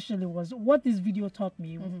saying initially was what this video taught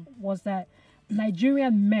me was that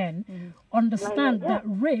Nigerian men understand that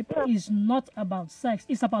rape is not about sex.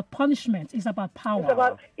 It's about punishment. It's about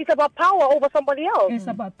power. It's about power over somebody else. It's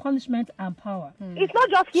about punishment and power. It's not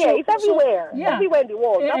just here. It's everywhere. yeah. Everywhere in the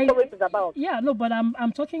world. That's what rape is about. Yeah, no, but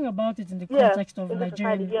I'm talking about it in the Yeah, context of in the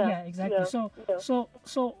Nigerian. society, yeah, Yeah, exactly. yeah,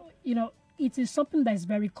 So you know, it is something that is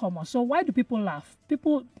very common. So why do people laugh?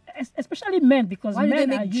 People, especially men, because Why do they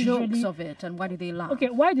men are make usually jokes of it, and why do they laugh? Okay,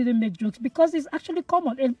 why do they make jokes? Because it's actually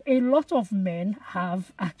common. A lot of men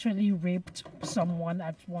have actually raped someone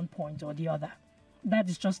at one point or the other. That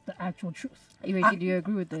is just the actual truth. Ireki, do you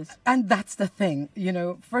agree with this? And that's the thing, you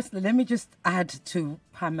know. Firstly, let me just add to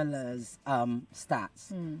Pamela's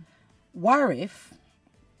stats. Warif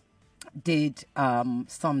did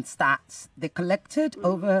some stats they collected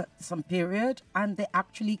over some period, and they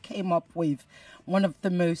actually came up with one of the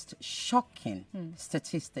most shocking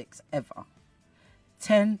statistics ever.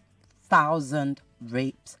 10,000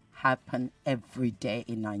 rapes happen every day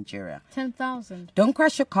in Nigeria. 10,000. Don't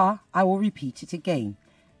crash your car. I will repeat it again.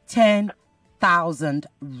 10,000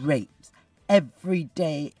 rapes every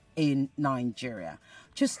day in Nigeria.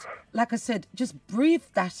 Just like I said, just breathe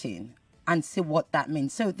that in and see what that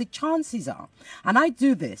means. So the chances are, and I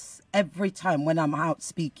do this every time when I'm out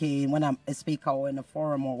speaking, when I'm a speaker or in a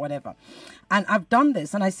forum or whatever, and I've done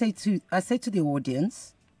this, and I say to the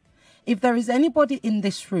audience, if there is anybody in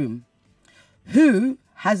this room who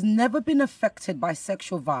has never been affected by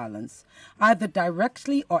sexual violence, either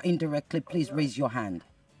directly or indirectly, please raise your hand.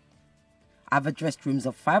 I've addressed rooms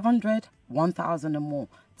of 500, 1,000 or more.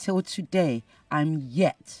 Till today, I'm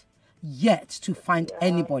yet to find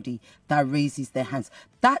anybody that raises their hands.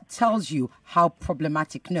 That tells you how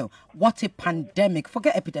problematic, no, what a pandemic,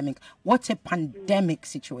 forget epidemic, what a pandemic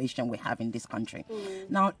situation we have in this country.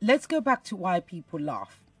 Now, let's go back to why people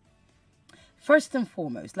laugh. First and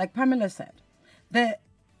foremost, like Pamela said,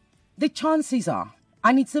 the chances are,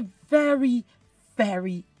 and it's a very,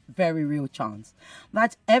 very, very real chance,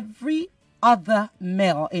 that every other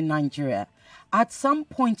male in Nigeria at some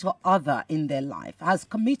point or other in their life has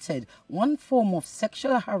committed one form of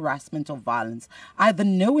sexual harassment or violence, either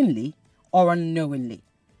knowingly or unknowingly,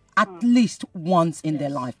 at least once in their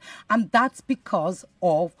life. And that's because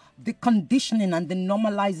of the conditioning and the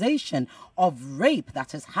normalization of rape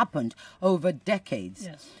that has happened over decades.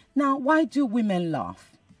 Yes. Now, why do women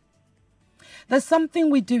laugh? There's something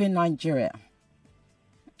we do in Nigeria.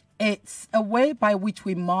 It's a way by which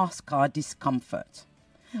we mask our discomfort.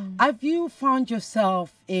 Have you found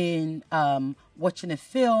yourself in watching a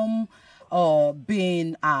film or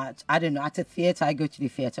being at, I don't know, at a theater? I go to the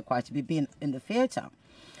theater quite a bit, being in the theater.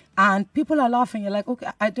 And people are laughing. You're like, okay,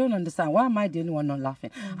 I don't understand. Why am I the only one not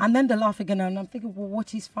laughing? And then they laugh again, and I'm thinking, well,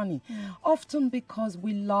 what is funny? Often because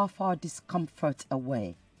we laugh our discomfort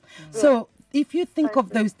away. So if you think of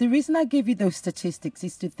those, the reason I gave you those statistics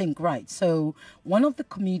is to think, right, so one of the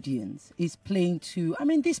comedians is playing to, I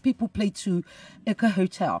mean, these people play to Eka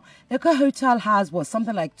Hotel. Eka Hotel has,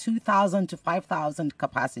 something like 2,000 to 5,000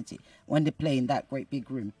 capacity when they play in that great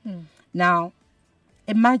big room. Now,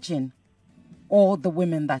 imagine all the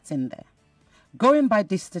women that's in there. Going by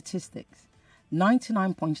these statistics,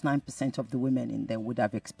 99.9% of the women in there would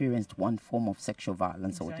have experienced one form of sexual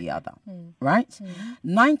violence or the other, right?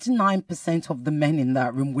 99% of the men in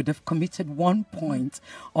that room would have committed one point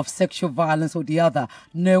of sexual violence or the other,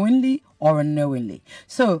 knowingly or unknowingly.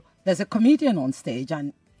 So there's a comedian on stage,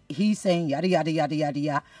 and he's saying yada yada yada yada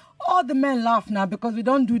yada. All the men laugh now because we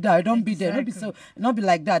don't do that. Don't be there. Don't be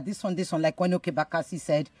like that. This one. Like when Bakasi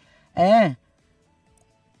said,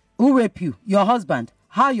 who rape you? Your husband.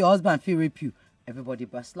 How your husband feel rape you? Everybody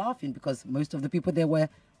burst laughing because most of the people there were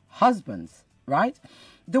husbands, right?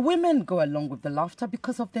 The women go along with the laughter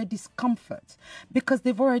because of their discomfort, because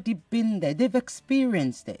they've already been there, they've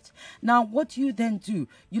experienced it. Now, what you then do,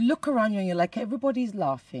 you look around you and you're like, everybody's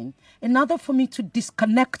laughing. In order for me to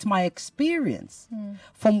disconnect my experience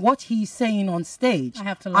from what he's saying on stage,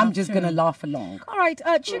 I'm just going to laugh along. All right,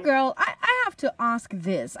 Chigirl, I have to ask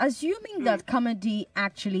this. Assuming that comedy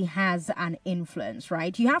actually has an influence,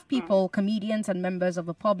 right? You have people, comedians and members of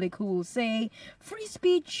the public who will say, free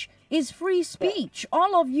speech is free speech.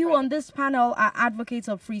 All of you on this panel are advocates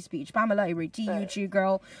of free speech. Pamela, Ireti, Yuchi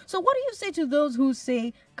girl. So what do you say to those who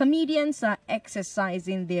say comedians are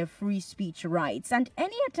exercising their free speech rights and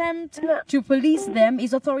any attempt to police them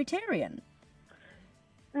is authoritarian?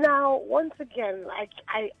 Now, once again,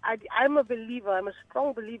 I'm a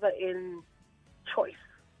strong believer in choice.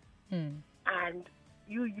 And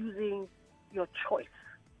you using your choice.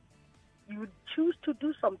 You choose to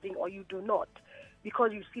do something or you do not,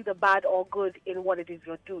 because you see the bad or good in what it is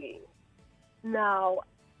you're doing. Now,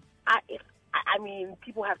 I mean,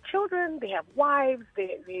 people have children, they have wives,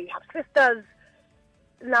 they have sisters.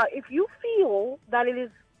 Now, if you feel that it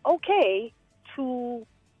is okay to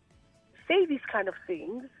say these kind of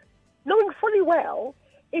things, knowing fully well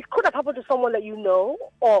it could have happened to someone that you know,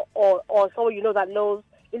 or someone you know that knows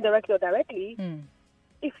indirectly or directly,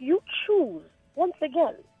 if you choose, once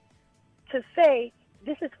again, to say,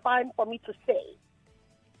 this is fine for me to say,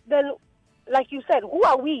 then, like you said, who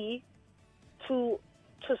are we to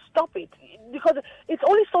stop it? Because it's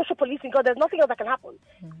only social policing, because there's nothing else that can happen.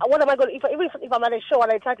 What am I going to, if I'm at a show and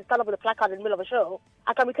I try to stand up with a placard in the middle of a show,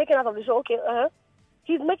 I can be taken out of the show. Okay,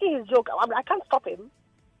 he's making his joke. I can't stop him,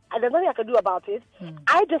 and there's nothing I can do about it.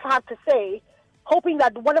 I just have to say, hoping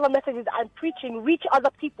that whatever messages I'm preaching reach other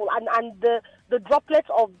people, and the droplets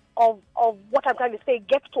of what I'm trying to say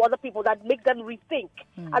gets to other people, that make them rethink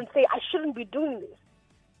and say, I shouldn't be doing this.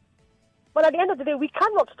 But at the end of the day, we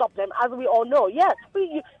cannot stop them, as we all know. Yes,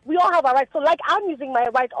 we all have a right. So, like, I'm using my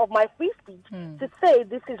right of my free speech to say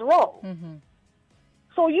this is wrong.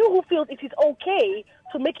 So you who feels it is okay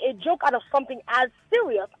to make a joke out of something as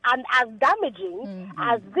serious and as damaging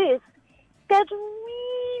as this, there's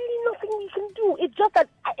really nothing we can do. It's just that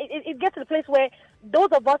it gets to the place where those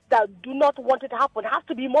of us that do not want it to happen have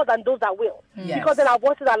to be more than those that will. Because then our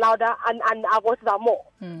voices are louder and our voices are more.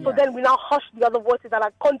 So then we now hush the other voices that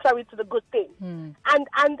are contrary to the good thing. And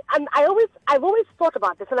I've always thought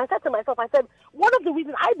about this, and I said to myself, one of the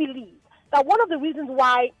reasons I believe that one of the reasons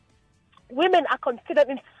why women are considered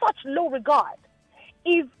in such low regard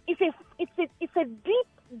is it's a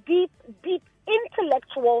deep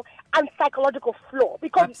intellectual and psychological flaw,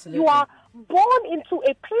 because you are born into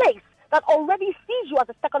a place that already sees you as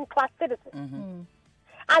a second-class citizen.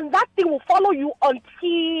 And that thing will follow you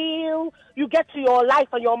until you get to your life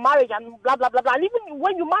and your marriage and blah, blah, blah, blah. And even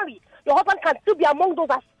when you marry, your husband can still be among those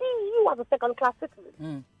that see you as a second-class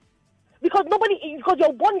citizen. Because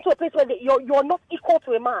you're born into a place where you're not equal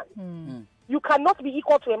to a man. You cannot be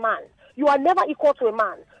equal to a man. You are never equal to a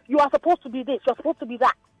man. You are supposed to be this. You're supposed to be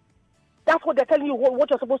that. That's what they're telling you what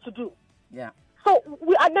you're supposed to do. So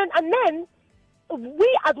and then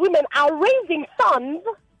we as women are raising sons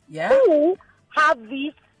who have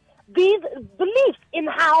these beliefs in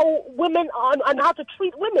how women are and how to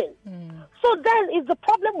treat women. So then is the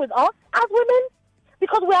problem with us as women?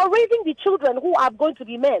 Because we are raising the children who are going to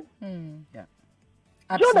be men.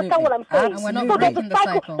 Do you understand what I'm saying? And we're not so breaking the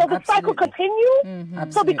cycle. Does the cycle continue?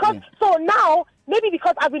 So now, maybe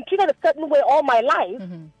because I've been treated a certain way all my life,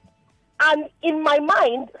 and in my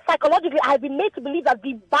mind, psychologically, I have been made to believe that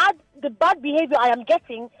the bad behavior I am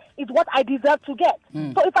getting is what I deserve to get.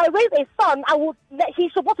 So if I raise a son,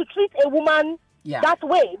 he's supposed to treat a woman that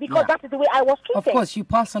way, because that is the way I was treated. Of course, you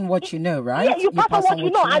pass on what you know, right? Yeah, you pass on what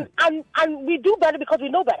you know, and we do better because we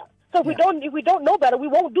know better. So if we don't know better, we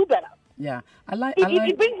won't do better.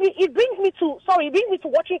 It brings me to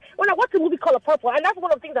watching, when I watch the movie Color Purple, and that's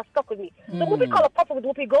one of the things that stuck with me. The movie Color Purple with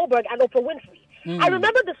Whoopi Goldberg and Oprah Winfrey. I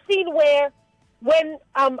remember the scene where when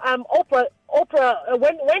when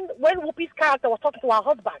Whoopi's character was talking to her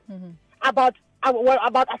husband about I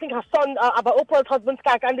think her son, about Oprah's husband's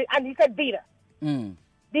character, and he said Vita.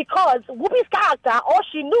 Because Whoopi's character, all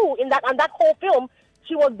she knew in that whole film,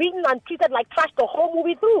 she was beaten and treated like trash the whole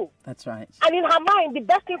movie through. That's right. And in her mind, the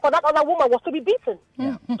best thing for that other woman was to be beaten.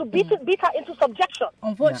 Yeah. To beat her into subjection.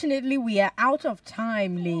 Unfortunately, we are out of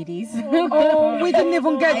time, ladies. Oh, we didn't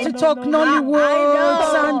even get to talk I Nollywood, know.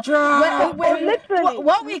 Sandra. Literally.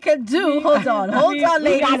 What we can do, hold on,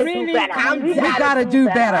 ladies. gotta do really better. calm We down. gotta do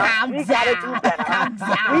better. Calm We gotta down. do better. Calm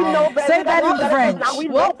down. We know better. Say that We in better French. Now we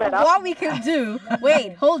know What, better. what we can do?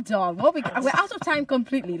 Wait, hold on. We're out of time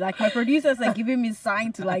completely. Like my producers are giving me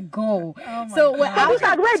sign to like go. So we're out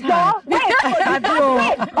Producer, of wait, time. Joe.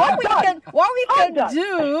 Wait. What we Hold can on.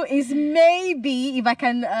 do is maybe if I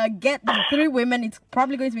can get the three women, it's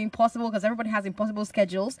probably going to be impossible because everybody has impossible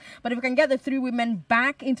schedules. But if we can get the three women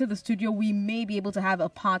back into the studio, we may be able to have a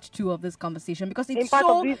part 2 of this conversation because it's part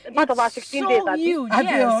of our it's 16 so days, I think. huge. I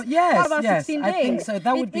feel, yes, part of our yes, 16 I think days. so.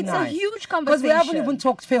 That would be it's nice. a huge Because conversation. we haven't even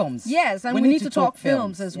talked films. Yes, and we need to talk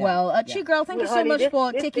films as Yeah. well. Yeah. Chi-Girl, thank you so Honey, much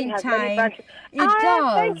for this taking thing has many time. branches. It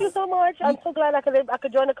does. Thank you so much. I'm so glad I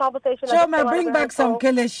could join the conversation. Sure, man, bring back some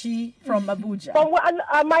kelechi. From Abuja. From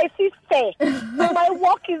my sister. My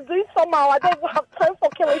work is doing somehow. I don't have time for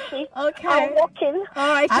kilishi. Okay. I'm working. All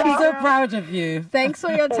right, I'm so Chi-Girl. proud of you. Thanks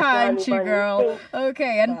for your time, Thank you, Chi-Girl. everybody.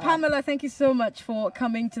 Okay, and Pamela, thank you so much for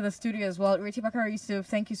coming to the studio as well. Riti Bakar Yusuf,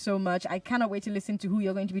 thank you so much. I cannot wait to listen to who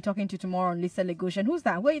you're going to be talking to tomorrow on Lisa Legoshen. Who's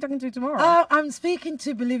that? Who are you talking to tomorrow? I'm speaking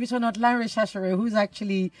to, believe it or not, Larry Shashere, who's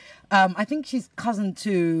actually, I think she's cousin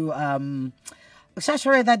to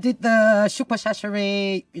Shashere that did the Shukwa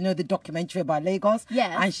Shashere, the documentary about Lagos.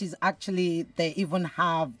 Yes. And she's actually, they even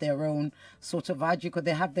have their own sort of because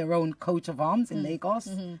they have their own coat of arms in Lagos.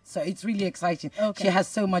 So it's really exciting. Okay. She has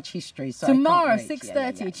so much history. So I can't Tomorrow, wait.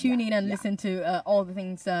 6:30, tune in and listen to all the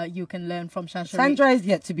things you can learn from Shashari. Sandra is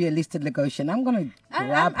yet to be a listed Legosian. I'm going to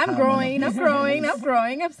grab I'm her growing. one I'm of growing. these I'm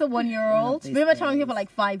growing. I'm still 1 year old. these Remember, I'm here days. for like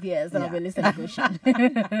 5 years, and I'll be Yeah. listening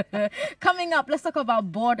to Coming up, let's talk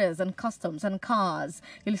about borders and customs and cars.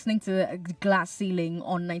 You're listening to Glass Ceiling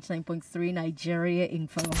on 99.3 Nigeria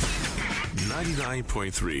Info.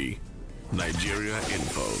 99.3 Nigeria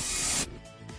Info.